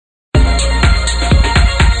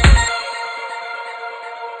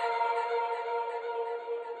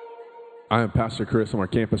I am Pastor Chris. I'm our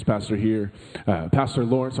campus pastor here. Pastor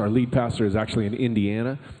Lawrence, our lead pastor, is actually in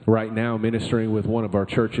Indiana right now ministering with one of our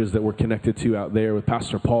churches that we're connected to out there. With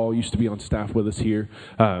Pastor Paul, used to be on staff with us here.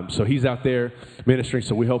 So he's out there ministering,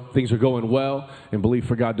 so we hope things are going well and believe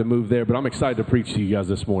for God to move there. But I'm excited to preach to you guys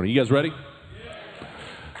this morning. You guys ready?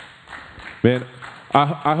 Man,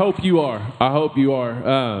 I hope you are. I hope you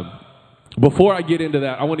are. Before I get into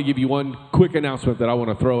that, I want to give you one quick announcement that I want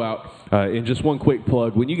to throw out in just one quick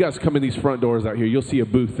plug. When you guys come in these front doors out here, you'll see a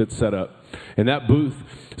booth that's set up. And that booth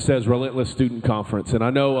says Relentless Student Conference. And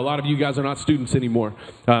I know a lot of you guys are not students anymore,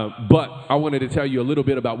 but I wanted to tell you a little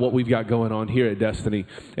bit about what we've got going on here at Destiny.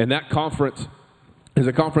 And that conference is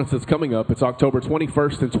a conference that's coming up. It's October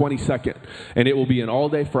 21st and 22nd, and it will be an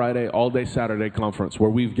all-day Friday, all-day Saturday conference where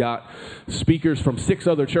we've got speakers from 6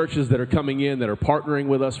 other churches that are coming in that are partnering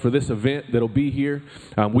with us for this event that'll be here.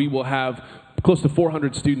 We will have close to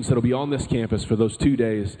 400 students that'll be on this campus for those 2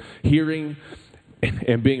 days, hearing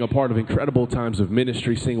and being a part of incredible times of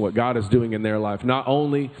ministry, seeing what God is doing in their life. Not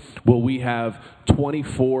only will we have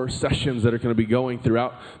 24 sessions that are going to be going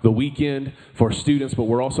throughout the weekend for students, but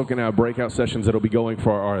we're also going to have breakout sessions that will be going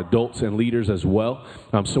for our adults and leaders as well.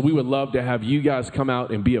 So we would love to have you guys come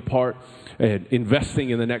out and be a part and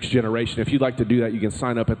investing in the next generation. If you'd like to do that, you can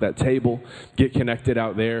sign up at that table, get connected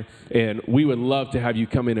out there, and we would love to have you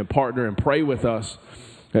come in and partner and pray with us,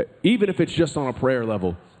 even if it's just on a prayer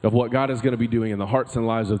level, of what God is going to be doing in the hearts and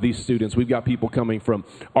lives of these students. We've got people coming from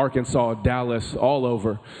Arkansas, Dallas, all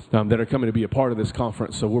over that are coming to be a part of this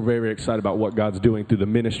conference. So we're very, very excited about what God's doing through the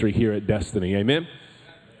ministry here at Destiny. Amen?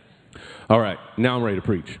 All right, now I'm ready to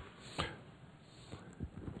preach.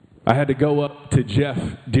 I had to go up to Jeff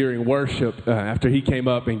during worship after he came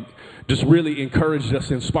up and just really encouraged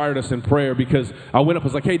us, inspired us in prayer, because I went up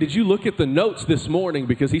and was like, hey, did you look at the notes this morning?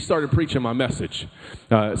 Because he started preaching my message.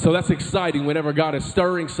 So that's exciting whenever God is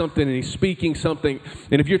stirring something and he's speaking something.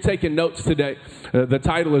 And if you're taking notes today, the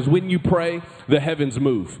title is When You Pray, the Heavens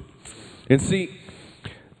Move. And see,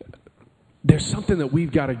 there's something that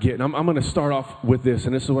we've got to get. And I'm going to start off with this,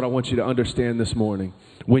 and this is what I want you to understand this morning.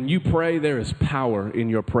 When you pray, there is power in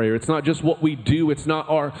your prayer. It's not just what we do. It's not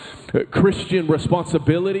our Christian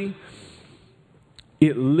responsibility.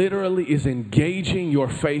 It literally is engaging your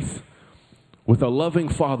faith with a loving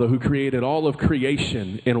Father who created all of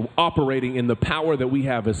creation and operating in the power that we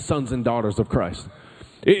have as sons and daughters of Christ.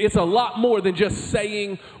 It's a lot more than just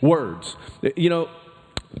saying words. You know,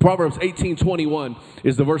 Proverbs 18:21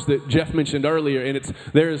 is the verse that Jeff mentioned earlier, and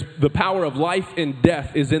there's the power of life and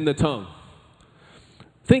death is in the tongue.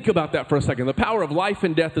 Think about that for a second. The power of life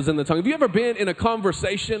and death is in the tongue. Have you ever been in a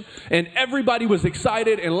conversation and everybody was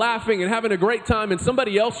excited and laughing and having a great time, and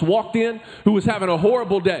somebody else walked in who was having a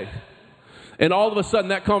horrible day? And all of a sudden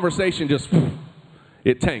that conversation just,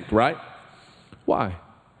 it tanked, right? Why?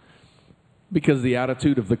 Because the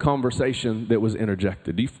attitude of the conversation that was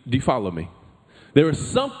interjected. Do you follow me? There is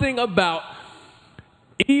something about,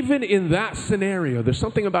 even in that scenario, there's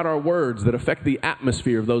something about our words that affect the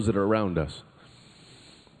atmosphere of those that are around us.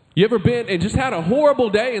 You ever been and just had a horrible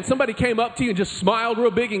day and somebody came up to you and just smiled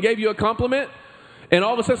real big and gave you a compliment, and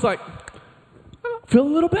all of a sudden it's like, I feel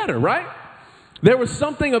a little better, right? There was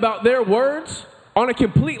something about their words on a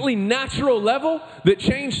completely natural level that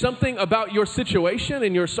changed something about your situation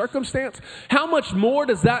and your circumstance. How much more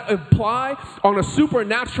does that apply on a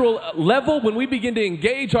supernatural level when we begin to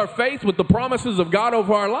engage our faith with the promises of God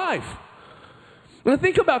over our life? Now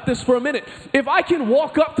think about this for a minute. If I can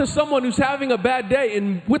walk up to someone who's having a bad day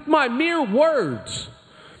and with my mere words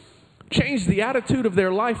change the attitude of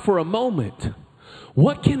their life for a moment,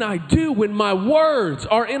 what can I do when my words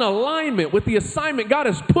are in alignment with the assignment God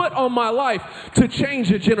has put on my life to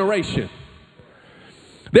change a generation?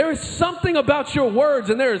 There is something about your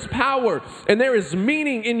words, and there is power, and there is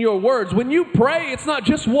meaning in your words. When you pray, it's not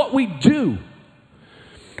just what we do.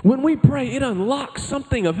 When we pray, it unlocks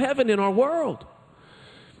something of heaven in our world.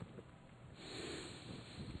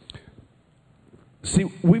 See,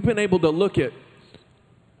 we've been able to look at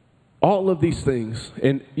all of these things,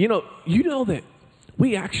 and you know that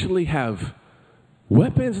we actually have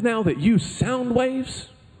weapons now that use sound waves.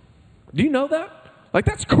 Do you know that? Like,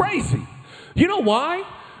 that's crazy. You know why?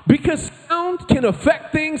 Because sound can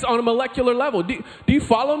affect things on a molecular level. Do you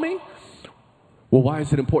follow me? Well, why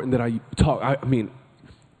is it important that I talk? I mean,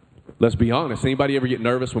 let's be honest. Anybody ever get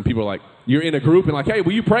nervous when people are like, you're in a group and like, hey,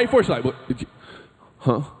 will you pray for us? Like, what,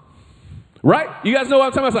 huh? Right? You guys know what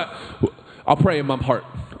I'm talking about? It's like, I'll pray in my heart.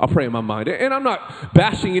 I'll pray in my mind. And I'm not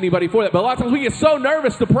bashing anybody for that, but a lot of times we get so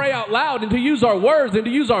nervous to pray out loud and to use our words and to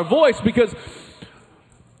use our voice because,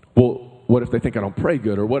 well, what if they think I don't pray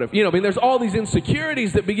good? Or what if, there's all these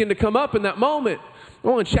insecurities that begin to come up in that moment.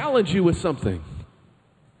 want to challenge you with something.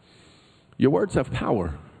 Your words have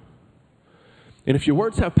power. And if your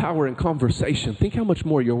words have power in conversation, think how much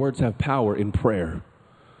more your words have power in prayer.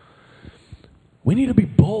 We need to be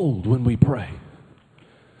bold when we pray.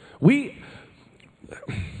 We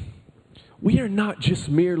are not just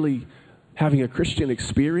merely having a Christian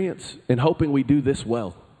experience and hoping we do this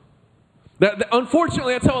well.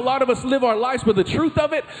 Unfortunately, that's how a lot of us live our lives, but the truth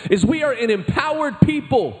of it is we are an empowered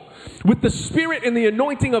people with the Spirit and the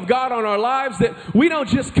anointing of God on our lives, that we don't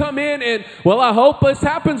just come in and, well, I hope this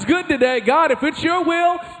happens good today. God, if it's your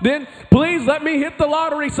will, then please let me hit the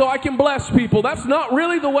lottery so I can bless people. That's not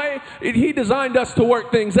really the way He designed us to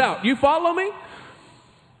work things out. You follow me?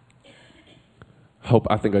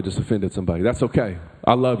 I think I just offended somebody. That's okay.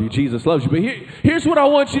 I love you. Jesus loves you. But here's what I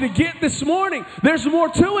want you to get this morning. There's more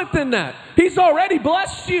to it than that. He's already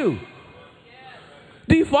blessed you.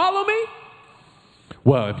 Do you follow me?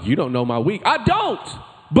 Well, if you don't know my week, I don't.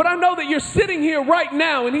 But I know that you're sitting here right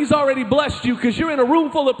now and He's already blessed you because you're in a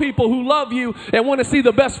room full of people who love you and want to see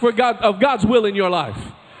the best for God, of God's will in your life.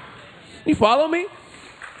 You follow me?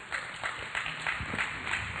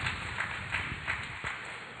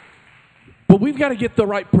 But we've got to get the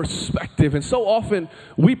right perspective. And so often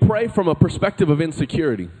we pray from a perspective of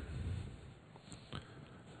insecurity.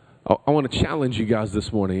 I want to challenge you guys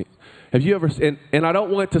this morning. Have you ever, and I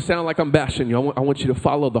don't want it to sound like I'm bashing you. I want you to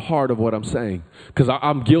follow the heart of what I'm saying, because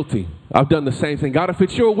I'm guilty. I've done the same thing. God, if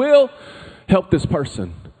it's your will, help this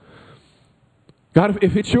person. God,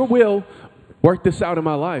 if it's your will, work this out in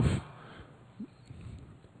my life.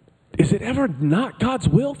 Is it ever not God's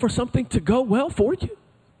will for something to go well for you?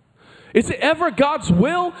 Is it ever God's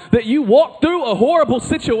will that you walk through a horrible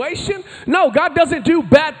situation? No, God doesn't do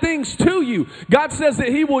bad things to you. God says that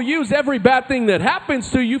He will use every bad thing that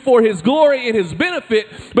happens to you for His glory and His benefit,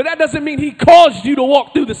 but that doesn't mean He caused you to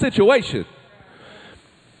walk through the situation.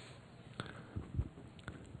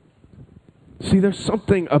 See, there's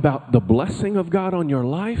something about the blessing of God on your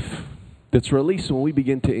life that's released when we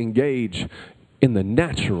begin to engage in the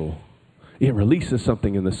natural. It releases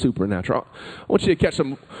something in the supernatural. I want you to catch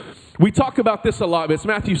some. We talk about this a lot, but it's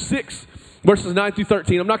Matthew 6, verses 9 through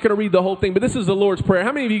 13. I'm not going to read the whole thing, but this is the Lord's Prayer.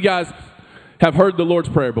 How many of you guys have heard the Lord's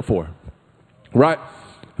Prayer before? Right?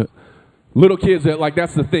 Little kids,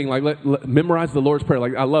 that's the thing. Memorize the Lord's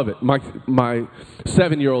Prayer. I love it. My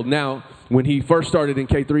 7-year-old now, when he first started in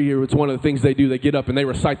K3, it's one of the things they do. They get up and they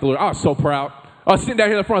recite the Lord. I was so proud. I was sitting down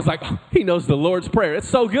here in the front. I was like, oh, he knows the Lord's Prayer. It's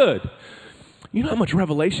so good. You know how much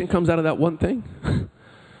revelation comes out of that one thing?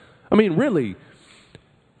 I mean, really.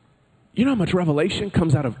 You know how much revelation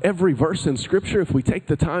comes out of every verse in Scripture if we take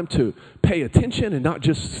the time to pay attention and not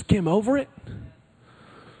just skim over it?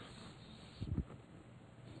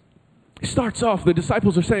 It starts off, the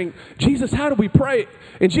disciples are saying, Jesus, how do we pray?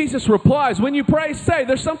 And Jesus replies, when you pray, say.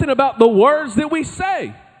 There's something about the words that we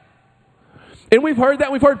say. And we've heard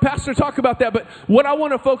that. We've heard Pastor talk about that. But what I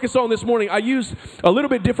want to focus on this morning, I used a little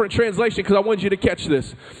bit different translation because I wanted you to catch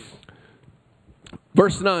this.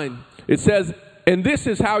 Verse 9, it says, and this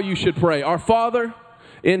is how you should pray. Our Father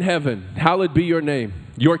in heaven, hallowed be your name.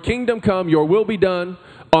 Your kingdom come, your will be done.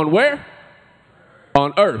 On where?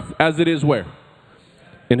 On earth, as it is where?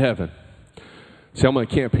 In heaven. See, I'm going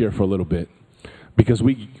to camp here for a little bit because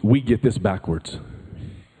we get this backwards.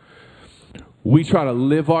 We try to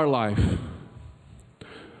live our life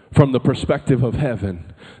from the perspective of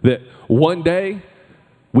heaven, that one day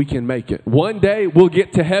we can make it. One day we'll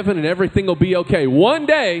get to heaven and everything will be okay. One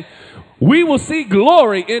day we will see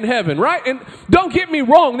glory in heaven, right? And don't get me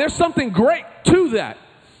wrong, there's something great to that.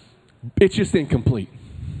 It's just incomplete.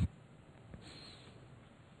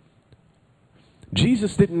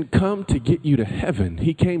 Jesus didn't come to get you to heaven.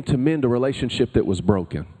 He came to mend a relationship that was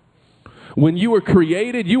broken. When you were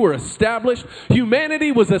created, you were established.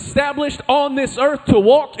 Humanity was established on this earth to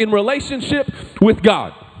walk in relationship with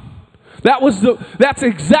God. That's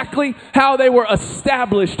exactly how they were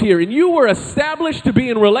established here. And you were established to be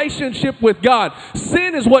in relationship with God.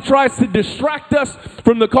 Sin is what tries to distract us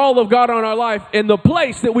from the call of God on our life and the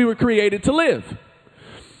place that we were created to live.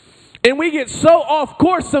 And we get so off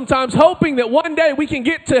course sometimes, hoping that one day we can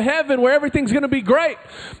get to heaven where everything's going to be great.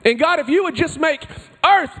 And God, if you would just make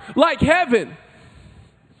earth like heaven.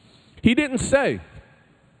 He didn't say,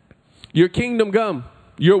 your kingdom come,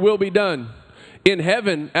 your will be done in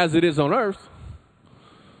heaven as it is on earth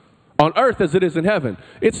as it is in heaven.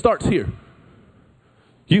 It starts here.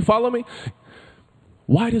 You follow me?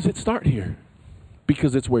 Why does it start here?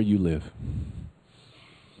 Because it's where you live.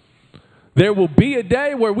 There will be a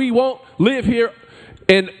day where we won't live here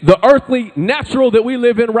And the earthly natural that we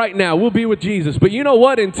live in right now will be with Jesus. But you know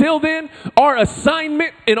what? Until then, our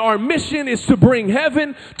assignment and our mission is to bring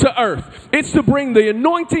heaven to earth. It's to bring the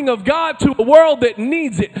anointing of God to a world that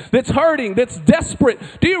needs it, that's hurting, that's desperate.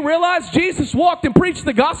 Do you realize Jesus walked and preached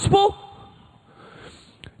the gospel?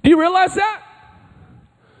 Do you realize that?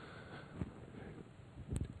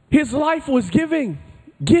 His life was given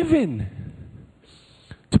to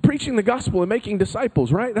preaching the gospel and making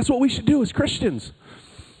disciples, right? That's what we should do as Christians.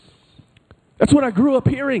 That's what I grew up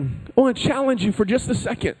hearing. I want to challenge you for just a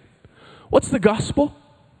second. What's the gospel?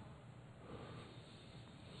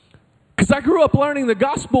 Because I grew up learning the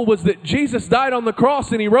gospel was that Jesus died on the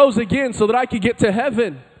cross and he rose again so that I could get to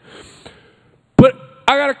heaven. But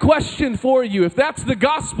I got a question for you. If that's the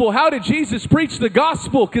gospel, how did Jesus preach the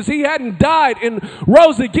gospel? Because he hadn't died and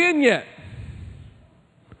rose again yet.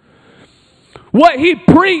 What he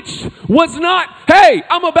preached was not, hey,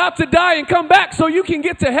 I'm about to die and come back so you can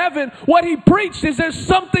get to heaven. What he preached is there's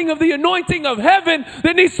something of the anointing of heaven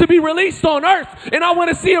that needs to be released on earth. And I want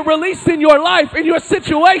to see it released in your life, in your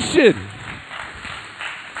situation.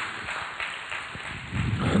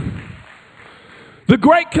 The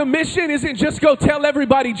Great Commission isn't just go tell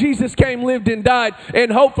everybody Jesus came, lived, and died, and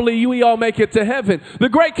hopefully we all make it to heaven. The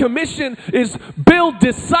Great Commission is build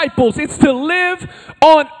disciples. It's to live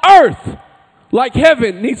on earth like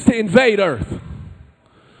heaven needs to invade earth.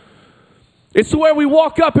 It's where we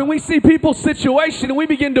walk up and we see people's situation and we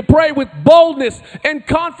begin to pray with boldness and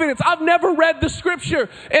confidence. I've never read the scripture,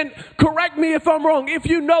 and correct me if I'm wrong. If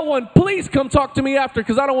you know one, please come talk to me after,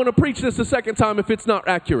 because I don't want to preach this a second time if it's not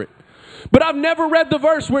accurate. But I've never read the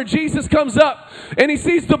verse where Jesus comes up and he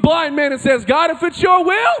sees the blind man and says, God, if it's your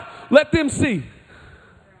will, let them see.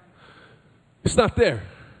 It's not there.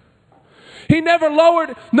 He never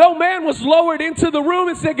no man was lowered into the room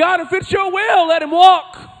and said, God, if it's your will, let him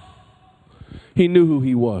walk. He knew who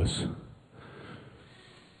he was.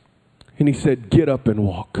 And he said, get up and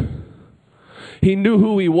walk. He knew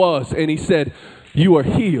who he was, and he said, you are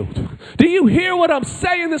healed. Do you hear what I'm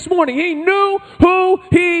saying this morning? He knew who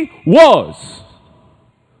he was.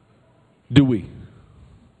 Do we?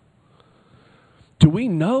 Do we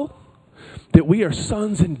know that we are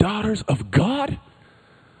sons and daughters of God?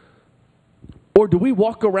 Or do we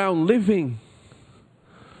walk around living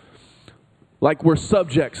like we're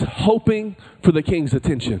subjects, hoping for the king's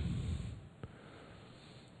attention?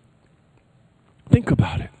 Think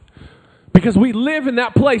about it. Because we live in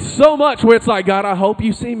that place so much where it's like, God, I hope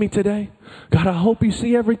you see me today. God, I hope you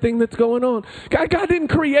see everything that's going on. God didn't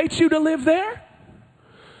create you to live there.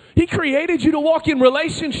 He created you to walk in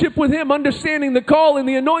relationship with him, understanding the call and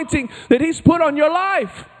the anointing that he's put on your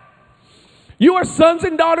life. You are sons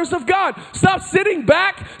and daughters of God. Stop sitting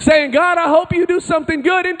back saying, God, I hope you do something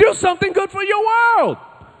good, and do something good for your world.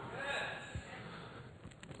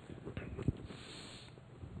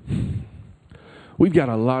 We've got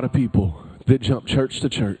a lot of people that jump church to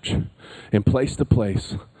church and place to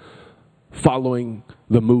place following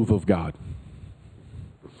the move of God.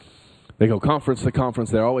 They go conference to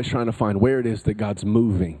conference. They're always trying to find where it is that God's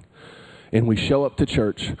moving. And we show up to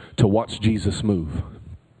church to watch Jesus move.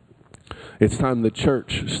 It's time the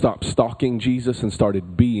church stopped stalking Jesus and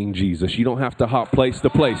started being Jesus. You don't have to hop place to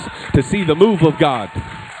place to see the move of God.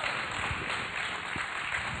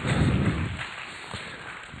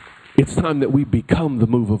 It's time that we become the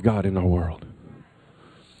move of God in our world.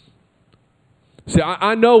 See,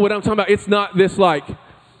 I know what I'm talking about. It's not this like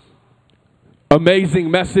amazing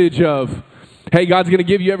message of, hey, God's going to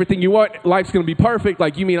give you everything you want. Life's going to be perfect.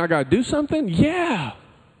 Like, you mean I got to do something? Yeah,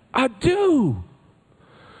 I do.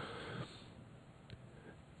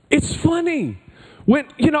 It's funny. When,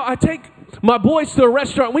 I take my boys to a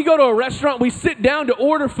restaurant. We go to a restaurant. We sit down to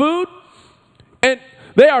order food. And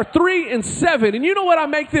they are 3 and 7. And you know what I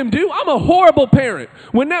make them do? I'm a horrible parent.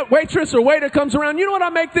 When that waitress or waiter comes around, you know what I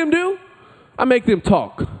make them do? I make them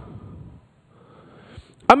talk.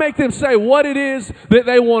 I make them say what it is that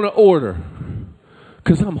they want to order.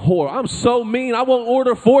 Because I'm horrible. I'm so mean. I won't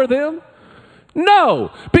order for them.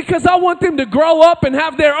 No, because I want them to grow up and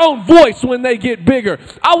have their own voice when they get bigger.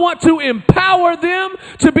 I want to empower them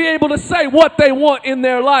to be able to say what they want in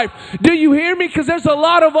their life. Do you hear me? Because there's a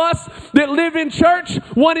lot of us that live in church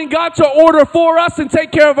wanting God to order for us and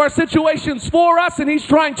take care of our situations for us, and he's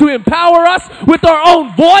trying to empower us with our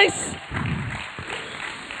own voice.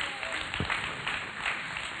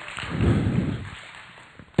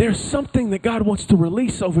 There's something that God wants to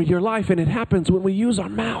release over your life, and it happens when we use our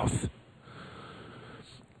mouth.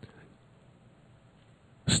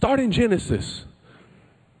 Start in Genesis.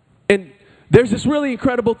 And there's this really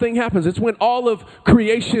incredible thing happens. It's when all of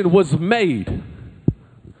creation was made.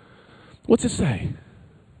 What's it say?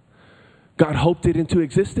 God hoped it into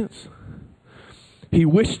existence. He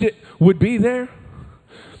wished it would be there.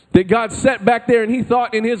 That God sat back there and he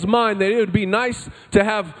thought in his mind that it would be nice to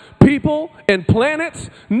have people and planets.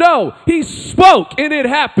 No, he spoke and it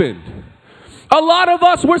happened. A lot of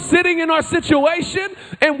us, we're sitting in our situation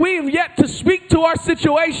and we've yet to speak to our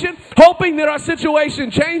situation, hoping that our situation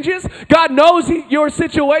changes. God knows your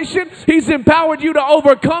situation. He's empowered you to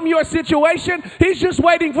overcome your situation. He's just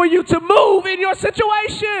waiting for you to move in your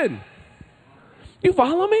situation. You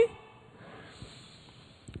follow me?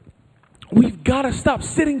 We've got to stop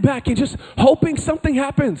sitting back and just hoping something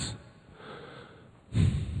happens.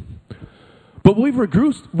 But we've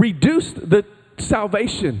reduced the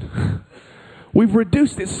salvation. We've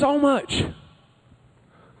reduced it so much.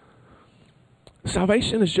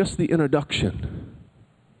 Salvation is just the introduction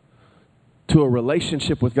to a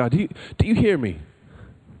relationship with God. Do you hear me?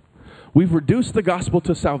 We've reduced the gospel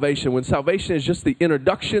to salvation when salvation is just the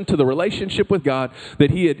introduction to the relationship with God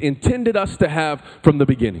that he had intended us to have from the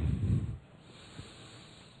beginning.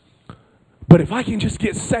 But if I can just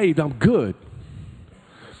get saved, I'm good.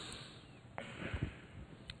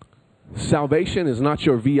 Salvation is not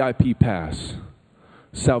your VIP pass.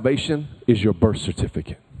 Salvation is your birth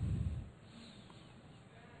certificate.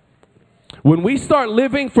 When we start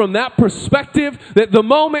living from that perspective, that the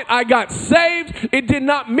moment I got saved, it did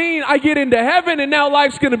not mean I get into heaven and now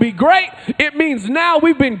life's going to be great. It means now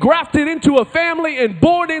we've been grafted into a family and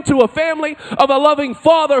born into a family of a loving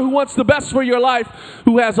Father who wants the best for your life,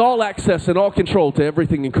 who has all access and all control to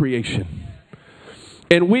everything in creation.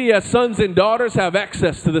 And we as sons and daughters have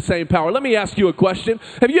access to the same power. Let me ask you a question.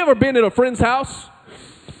 Have you ever been at a friend's house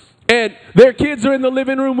and their kids are in the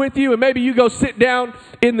living room with you and maybe you go sit down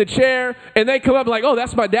in the chair and they come up like, oh,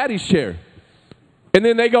 that's my daddy's chair. And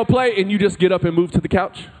then they go play and you just get up and move to the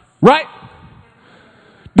couch, right?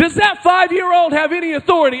 Does that 5-year-old have any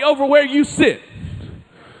authority over where you sit?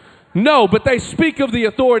 No, but they speak of the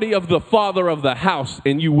authority of the father of the house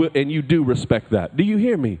and you do respect that. Do you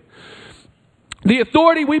hear me? The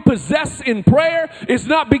authority we possess in prayer is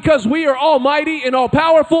not because we are almighty and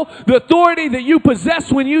all-powerful. The authority that you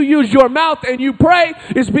possess when you use your mouth and you pray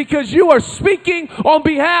is because you are speaking on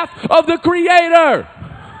behalf of the Creator.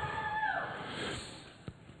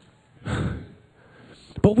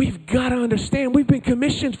 But we've got to understand we've been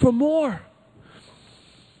commissioned for more.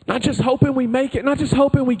 Not just hoping we make it, not just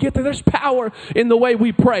hoping we get there. There's power in the way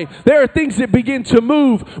we pray. There are things that begin to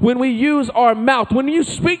move when we use our mouth. When you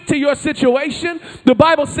speak to your situation, the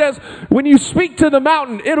Bible says when you speak to the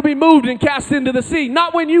mountain, it'll be moved and cast into the sea.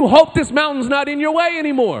 Not when you hope this mountain's not in your way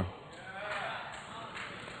anymore.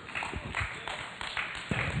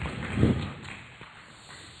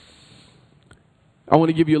 I want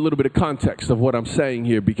to give you a little bit of context of what I'm saying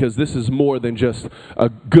here because this is more than just a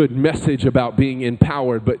good message about being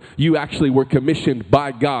empowered, but you actually were commissioned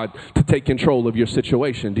by God to take control of your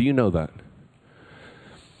situation. Do you know that?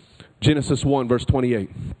 Genesis 1, verse 28.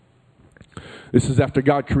 This is after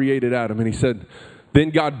God created Adam, and he said,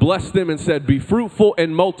 then God blessed them and said, be fruitful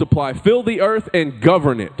and multiply, fill the earth and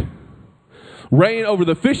govern it. Reign over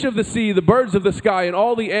the fish of the sea, the birds of the sky, and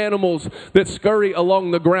all the animals that scurry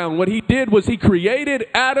along the ground. What he did was he created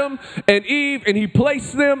Adam and Eve, and he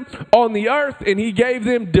placed them on the earth, and he gave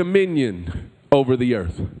them dominion over the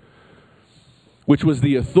earth, which was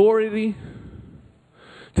the authority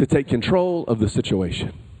to take control of the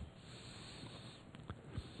situation.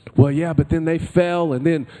 Well, yeah, but then they fell, and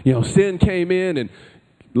then, sin came in, and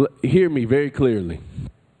hear me very clearly.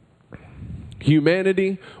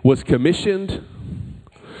 Humanity was commissioned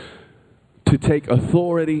to take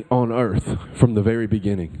authority on earth from the very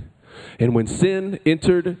beginning. And when sin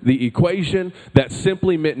entered the equation, that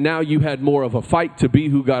simply meant now you had more of a fight to be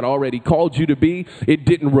who God already called you to be. It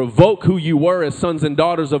didn't revoke who you were as sons and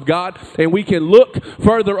daughters of God. And we can look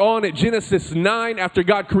further on at Genesis 9 after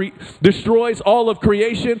God destroys all of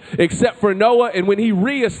creation except for Noah. And when he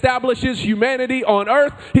reestablishes humanity on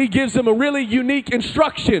earth, he gives them a really unique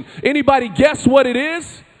instruction. Anybody guess what it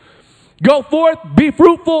is? Go forth, be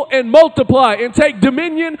fruitful, and multiply, and take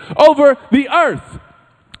dominion over the earth.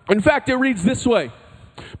 In fact, it reads this way.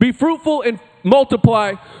 Be fruitful and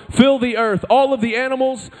multiply, fill the earth. All of the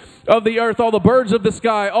animals of the earth, all the birds of the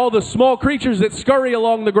sky, all the small creatures that scurry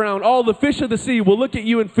along the ground, all the fish of the sea will look at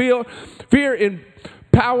you and feel fear and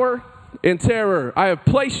power and terror. I have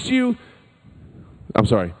placed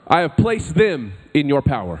them in your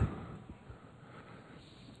power.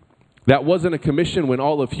 That wasn't a commission when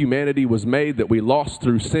all of humanity was made that we lost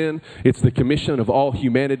through sin. It's the commission of all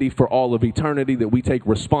humanity for all of eternity that we take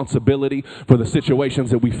responsibility for the situations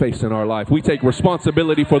that we face in our life. We take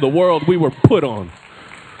responsibility for the world we were put on.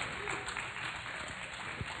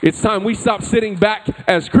 It's time we stop sitting back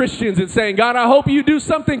as Christians and saying, God, I hope you do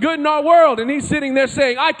something good in our world. And he's sitting there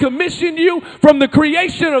saying, I commission you from the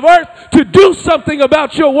creation of earth to do something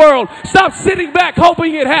about your world. Stop sitting back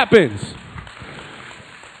hoping it happens.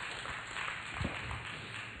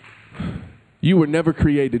 You were never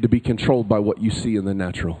created to be controlled by what you see in the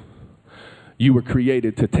natural. You were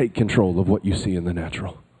created to take control of what you see in the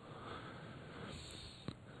natural.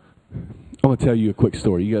 I'm going to tell you a quick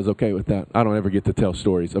story. You guys okay with that? I don't ever get to tell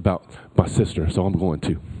stories about my sister, so I'm going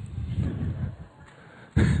to.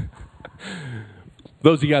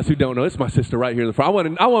 Those of you guys who don't know, it's my sister right here in the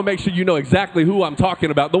front. I want to make sure you know exactly who I'm talking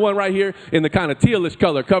about. The one right here in the kind of tealish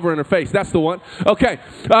color covering her face. That's the one. Okay.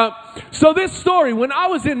 So this story, when I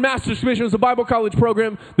was in Master's Commission, it was a Bible college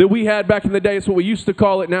program that we had back in the day. It's what we used to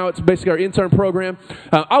call it. Now it's basically our intern program.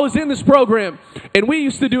 I was in this program, and we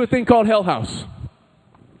used to do a thing called Hell House.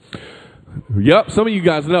 Yep, some of you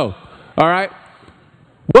guys know. All right.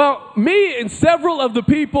 Well, me and several of the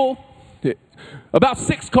people, about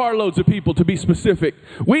 6 carloads of people to be specific,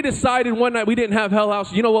 we decided one night we didn't have Hell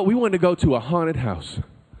House. You know what? We wanted to go to a haunted house.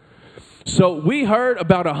 So we heard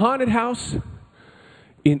about a haunted house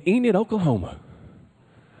in Enid, Oklahoma.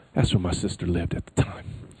 That's where my sister lived at the time.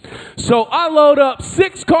 So I load up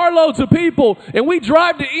 6 carloads of people, and we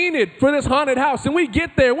drive to Enid for this haunted house. And we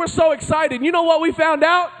get there, and we're so excited. You know what we found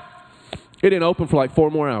out? It didn't open for like 4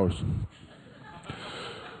 more hours.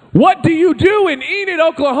 What do you do in Enid,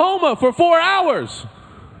 Oklahoma for 4 hours?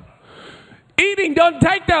 Eating doesn't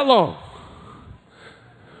take that long.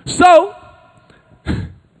 So,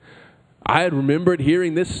 I had remembered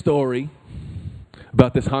hearing this story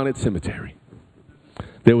about this haunted cemetery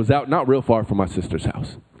that was out not real far from my sister's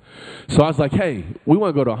house. So I was like, hey, we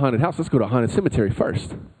want to go to a haunted house. Let's go to a haunted cemetery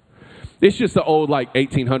first. It's just the old, like,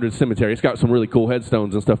 1800s cemetery. It's got some really cool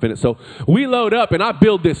headstones and stuff in it. So we load up, and I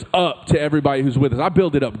build this up to everybody who's with us. I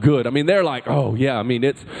build it up good. I mean, they're like, oh, yeah, I mean,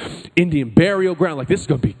 it's Indian burial ground. Like, this is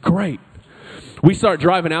going to be great. We start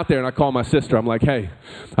driving out there, and I call my sister. I'm like, hey,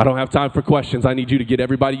 I don't have time for questions. I need you to get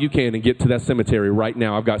everybody you can and get to that cemetery right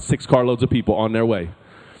now. I've got 6 carloads of people on their way.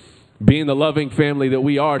 Being the loving family that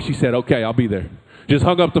we are, she said, okay, I'll be there. Just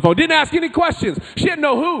hung up the phone. Didn't ask any questions. She didn't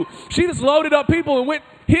know who. She just loaded up people and went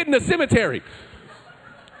hid in the cemetery.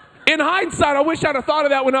 In hindsight, I wish I'd have thought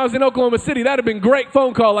of that when I was in Oklahoma City. That'd have been a great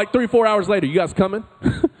phone call like 3-4 hours later. You guys coming?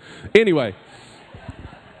 Anyway,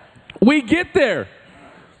 we get there,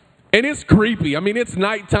 and it's creepy. I mean, it's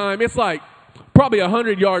nighttime. It's like probably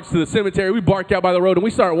 100 yards to the cemetery. We bark out by the road, and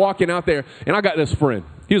we start walking out there, and I got this friend.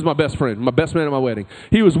 He was my best friend, my best man at my wedding.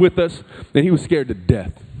 He was with us, and he was scared to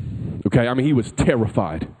death. Okay, I mean, he was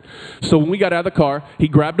terrified. So when we got out of the car, he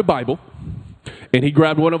grabbed a Bible, and he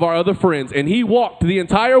grabbed one of our other friends, and he walked the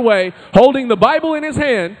entire way holding the Bible in his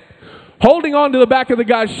hand, holding onto the back of the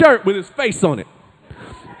guy's shirt with his face on it.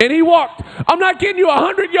 And he walked, I'm not kidding you,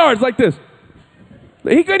 100 yards like this.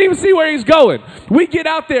 He couldn't even see where he's going. We get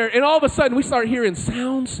out there, and all of a sudden, we start hearing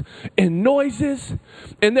sounds and noises,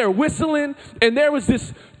 and they're whistling, and there was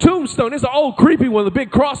this tombstone. It's an old creepy one with a big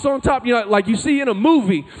cross on top, you know, like you see in a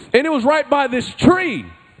movie, and it was right by this tree.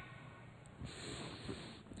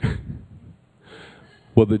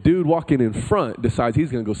 Well, the dude walking in front decides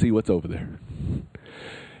he's going to go see what's over there.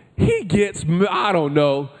 He gets, I don't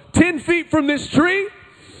know, 10 feet from this tree,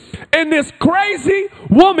 and this crazy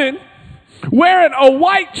woman wearing a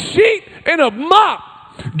white sheet and a mop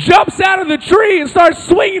jumps out of the tree and starts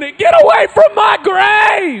swinging it. Get away from my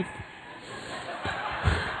grave!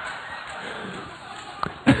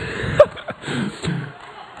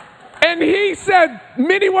 And he said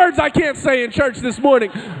many words I can't say in church this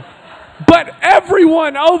morning, but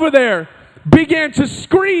everyone over there began to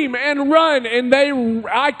scream and run, and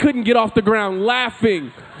I couldn't get off the ground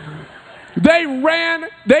laughing. They ran,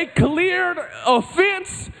 they cleared a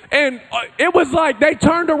fence, and it was like they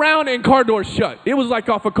turned around and car doors shut. It was like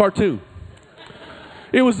off a cartoon.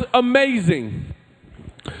 It was amazing.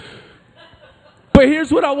 But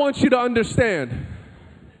here's what I want you to understand.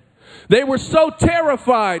 They were so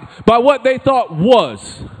terrified by what they thought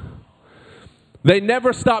was, they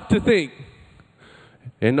never stopped to think,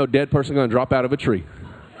 ain't no dead person going to drop out of a tree.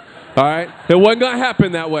 All right? It wasn't going to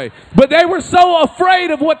happen that way. But they were so afraid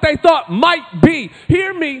of what they thought might be.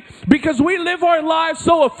 Hear me, because we live our lives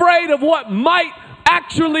so afraid of what might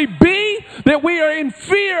actually be that we are in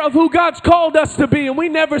fear of who God's called us to be, and we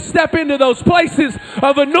never step into those places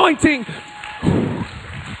of anointing.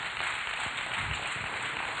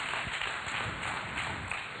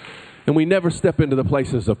 And we never step into the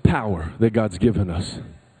places of power that God's given us.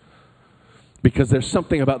 Because there's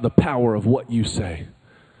something about the power of what you say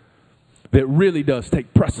that really does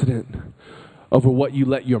take precedent over what you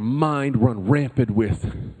let your mind run rampant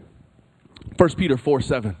with. 1 Peter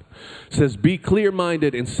 4:7 says, be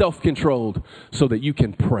clear-minded and self-controlled so that you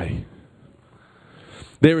can pray.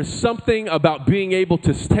 There is something about being able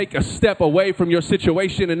to take a step away from your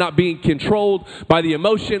situation and not being controlled by the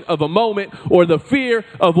emotion of a moment or the fear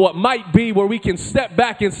of what might be, where we can step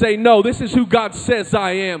back and say, no, this is who God says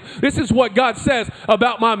I am. This is what God says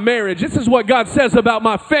about my marriage. This is what God says about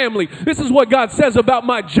my family. This is what God says about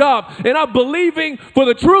my job. And I'm believing for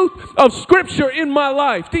the truth of Scripture in my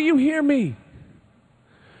life. Do you hear me?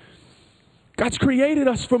 God's created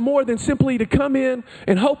us for more than simply to come in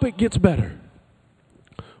and hope it gets better,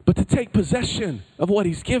 but to take possession of what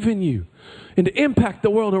He's given you and to impact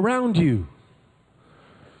the world around you.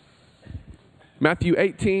 Matthew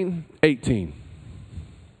 18:18.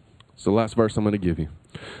 It's the last verse I'm going to give you.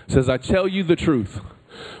 It says, I tell you the truth.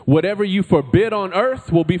 Whatever you forbid on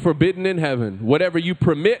earth will be forbidden in heaven. Whatever you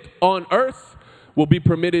permit on earth will be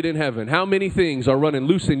permitted in heaven. How many things are running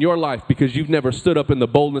loose in your life because you've never stood up in the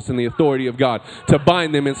boldness and the authority of God to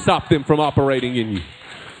bind them and stop them from operating in you?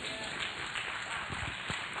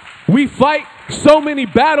 We fight so many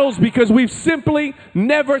battles because we've simply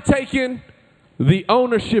never taken the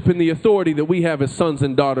ownership and the authority that we have as sons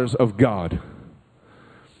and daughters of God.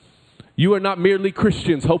 You are not merely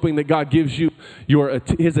Christians hoping that God gives you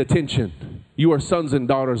His attention. You are sons and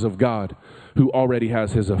daughters of God who already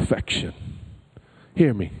has His affection.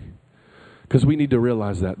 Hear me, because we need to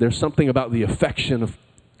realize that. There's something about the affection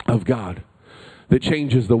of God that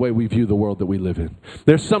changes the way we view the world that we live in.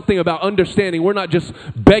 There's something about understanding we're not just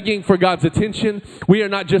begging for God's attention. We are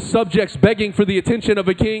not just subjects begging for the attention of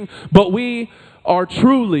a king, but we are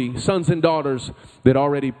truly sons and daughters that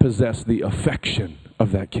already possess the affection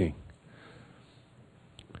of that king.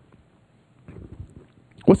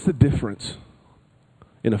 What's the difference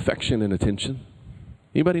in affection and attention?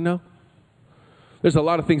 Anybody know? There's a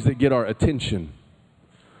lot of things that get our attention.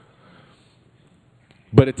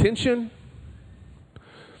 But attention,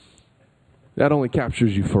 that only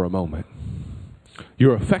captures you for a moment.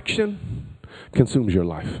 Your affection consumes your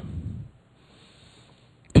life.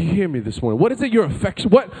 Do you hear me this morning? What is it, your affection?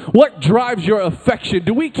 What drives your affection?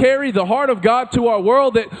 Do we carry the heart of God to our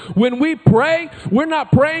world that when we pray, we're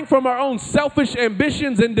not praying from our own selfish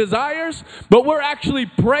ambitions and desires, but we're actually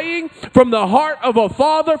praying from the heart of a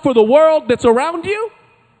Father for the world that's around you?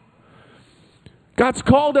 God's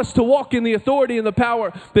called us to walk in the authority and the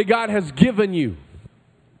power that God has given you.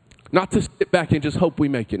 Not to sit back and just hope we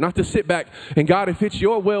make it. Not to sit back and, God, if it's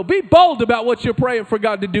your will, be bold about what you're praying for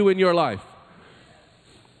God to do in your life.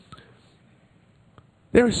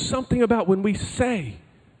 There is something about when we say,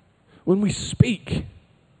 when we speak,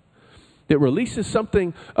 that releases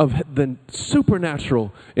something of the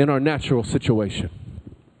supernatural in our natural situation.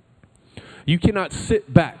 You cannot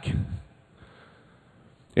sit back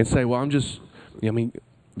and say, well,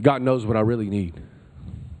 God knows what I really need.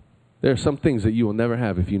 There are some things that you will never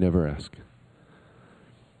have if you never ask.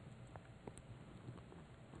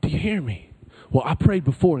 Do you hear me? Well, I prayed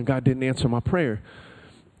before and God didn't answer my prayer.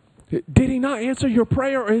 Did He not answer your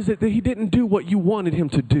prayer, or is it that He didn't do what you wanted Him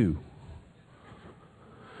to do?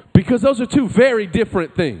 Because those are two very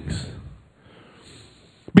different things.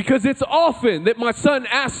 Because it's often that my son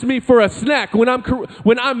asks me for a snack when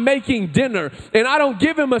I'm making dinner, and I don't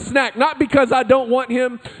give him a snack, not because I want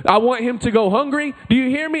him to go hungry. Do you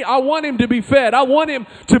hear me? I want him to be fed. I want him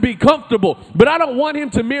to be comfortable, but I don't want him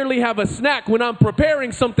to merely have a snack when I'm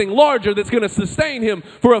preparing something larger that's going to sustain him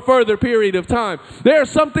for a further period of time. There are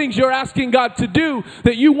some things you're asking God to do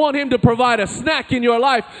that you want Him to provide a snack in your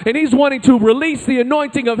life, and He's wanting to release the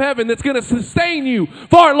anointing of heaven that's going to sustain you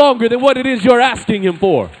far longer than what it is you're asking Him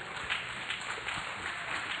for.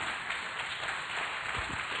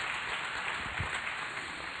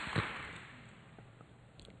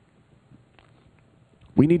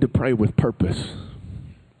 We need to pray with purpose.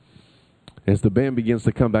 As the band begins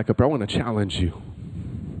to come back up, I want to challenge you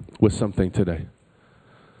with something today.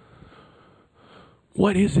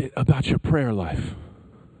 What is it about your prayer life?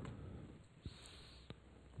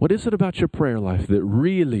 What is it about your prayer life that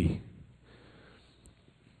really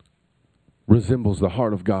resembles the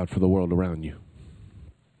heart of God for the world around you?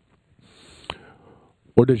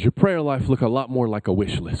 Or does your prayer life look a lot more like a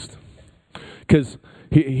wish list? Because,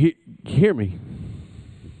 hear me.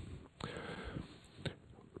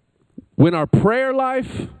 When our prayer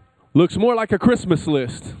life looks more like a Christmas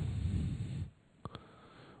list,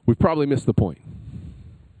 we've probably missed the point.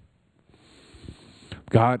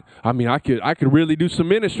 God, I could really do some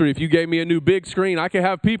ministry if you gave me a new big screen. I could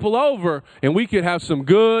have people over and we could have some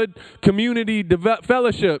good community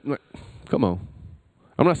fellowship. Come on.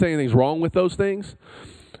 I'm not saying anything's wrong with those things,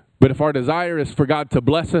 But if our desire is for God to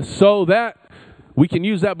bless us so that we can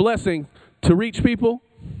use that blessing to reach people,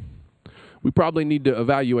 we probably need to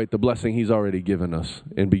evaluate the blessing He's already given us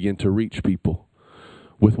and begin to reach people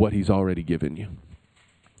with what He's already given you,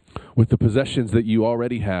 with the possessions that you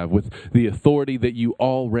already have, with the authority that you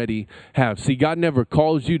already have. See, God never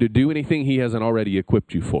calls you to do anything He hasn't already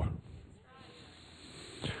equipped you for.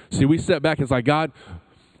 See, we step back and it's like, God,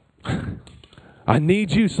 I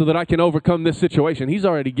need you so that I can overcome this situation. He's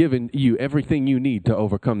already given you everything you need to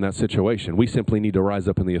overcome that situation. We simply need to rise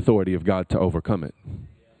up in the authority of God to overcome it.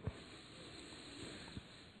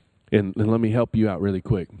 And let me help you out really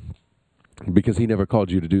quick, because He never called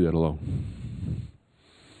you to do that alone.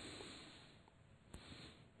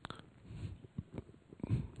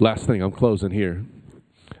 Last thing, I'm closing here.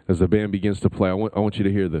 As the band begins to play, I want you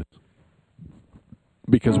to hear this.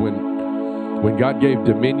 Because when God gave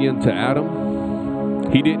dominion to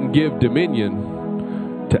Adam, He didn't give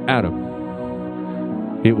dominion to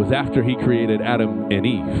Adam. It was after He created Adam and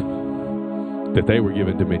Eve that they were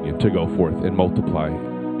given dominion to go forth and multiply.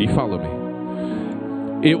 You follow me?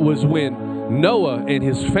 It was when Noah and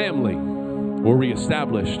his family were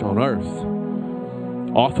reestablished on earth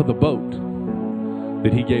off of the boat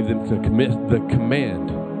that He gave them the command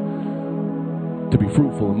to be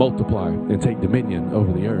fruitful and multiply and take dominion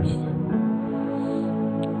over the earth.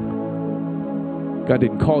 God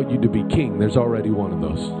didn't call you to be king. There's already one of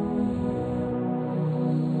those.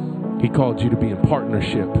 He called you to be in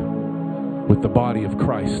partnership with the body of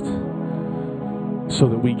Christ so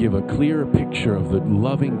that we give a clearer picture of the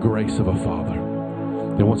loving grace of a Father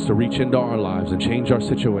that wants to reach into our lives and change our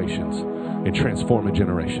situations and transform a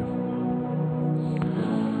generation.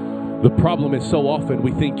 The problem is so often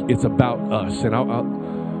we think it's about us. And I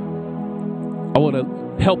want to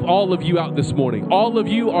help all of you out this morning. All of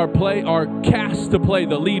you are cast to play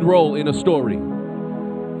the lead role in a story.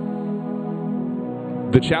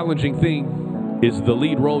 The challenging thing is the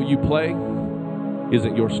lead role you play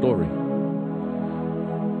isn't your story.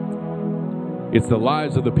 It's the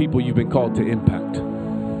lives of the people you've been called to impact.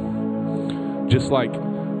 Just like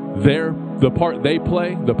the part they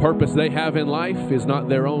play, the purpose they have in life is not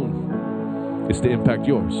their own. It's to impact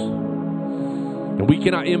yours. And we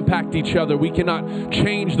cannot impact each other. We cannot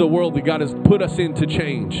change the world that God has put us in to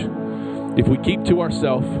change if we keep to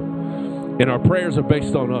ourselves and our prayers are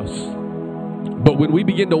based on us. But when we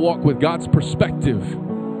begin to walk with God's perspective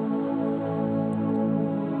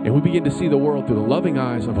and we begin to see the world through the loving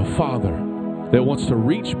eyes of a Father that wants to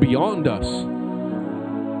reach beyond us,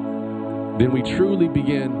 then we truly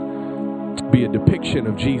begin to be a depiction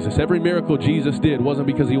of Jesus. Every miracle Jesus did wasn't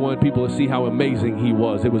because He wanted people to see how amazing He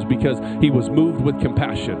was. It was because He was moved with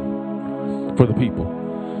compassion for the people,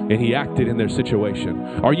 and He acted in their situation.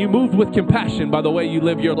 Are you moved with compassion by the way you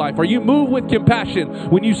live your life? Are you moved with compassion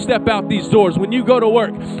when you step out these doors, when you go to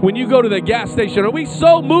work, when you go to the gas station? Are we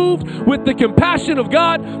so moved with the compassion of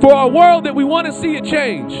God for our world that we want to see it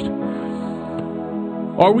changed?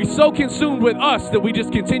 Are we so consumed with us that we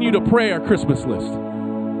just continue to pray our Christmas list?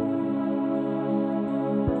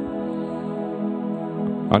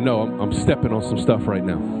 I know I'm stepping on some stuff right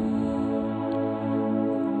now.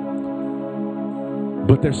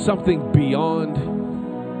 But there's something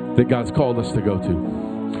beyond that God's called us to go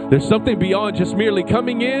to. There's something beyond just merely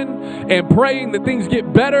coming in and praying that things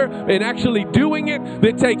get better and actually doing it.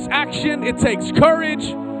 That takes action. It takes courage.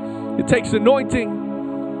 It takes anointing.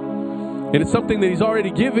 And it's something that He's already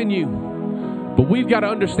given you. But we've got to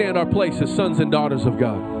understand our place as sons and daughters of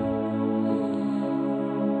God.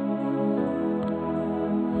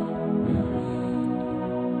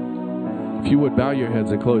 If you would bow your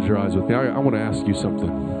heads and close your eyes with me, I want to ask you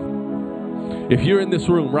something. If you're in this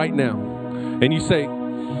room right now and you say,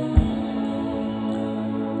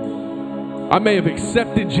 I may have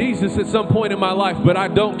accepted Jesus at some point in my life, but I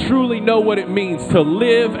don't truly know what it means to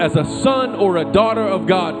live as a son or a daughter of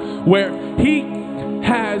God, where He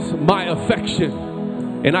has my affection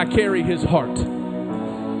and I carry His heart.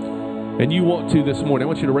 And you want to this morning, I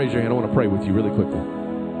want you to raise your hand. I want to pray with you really quickly.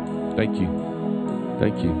 Thank you.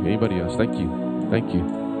 Thank you. Anybody else? Thank you. Thank you.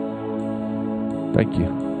 Thank you.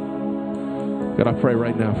 God, I pray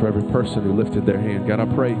right now for every person who lifted their hand. God, I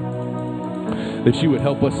pray that you would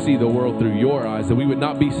help us see the world through your eyes, that we would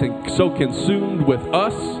not be so consumed with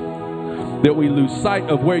us that we lose sight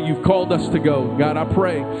of where you've called us to go. God, I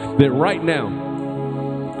pray that right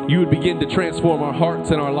now you would begin to transform our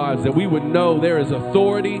hearts and our lives, that we would know there is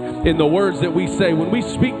authority in the words that we say. When we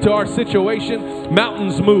speak to our situation,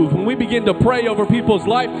 mountains move. When we begin to pray over people's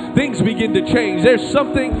life, things begin to change. There's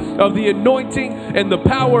something of the anointing and the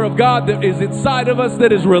power of God that is inside of us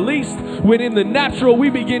that is released when in the natural we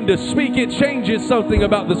begin to speak. It changes something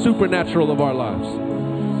about the supernatural of our lives.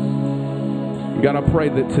 God, I pray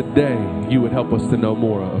that today you would help us to know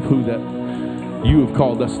more of who that you have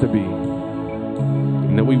called us to be,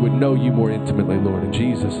 and that we would know you more intimately, Lord, in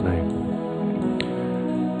Jesus' name.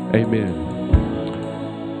 Amen.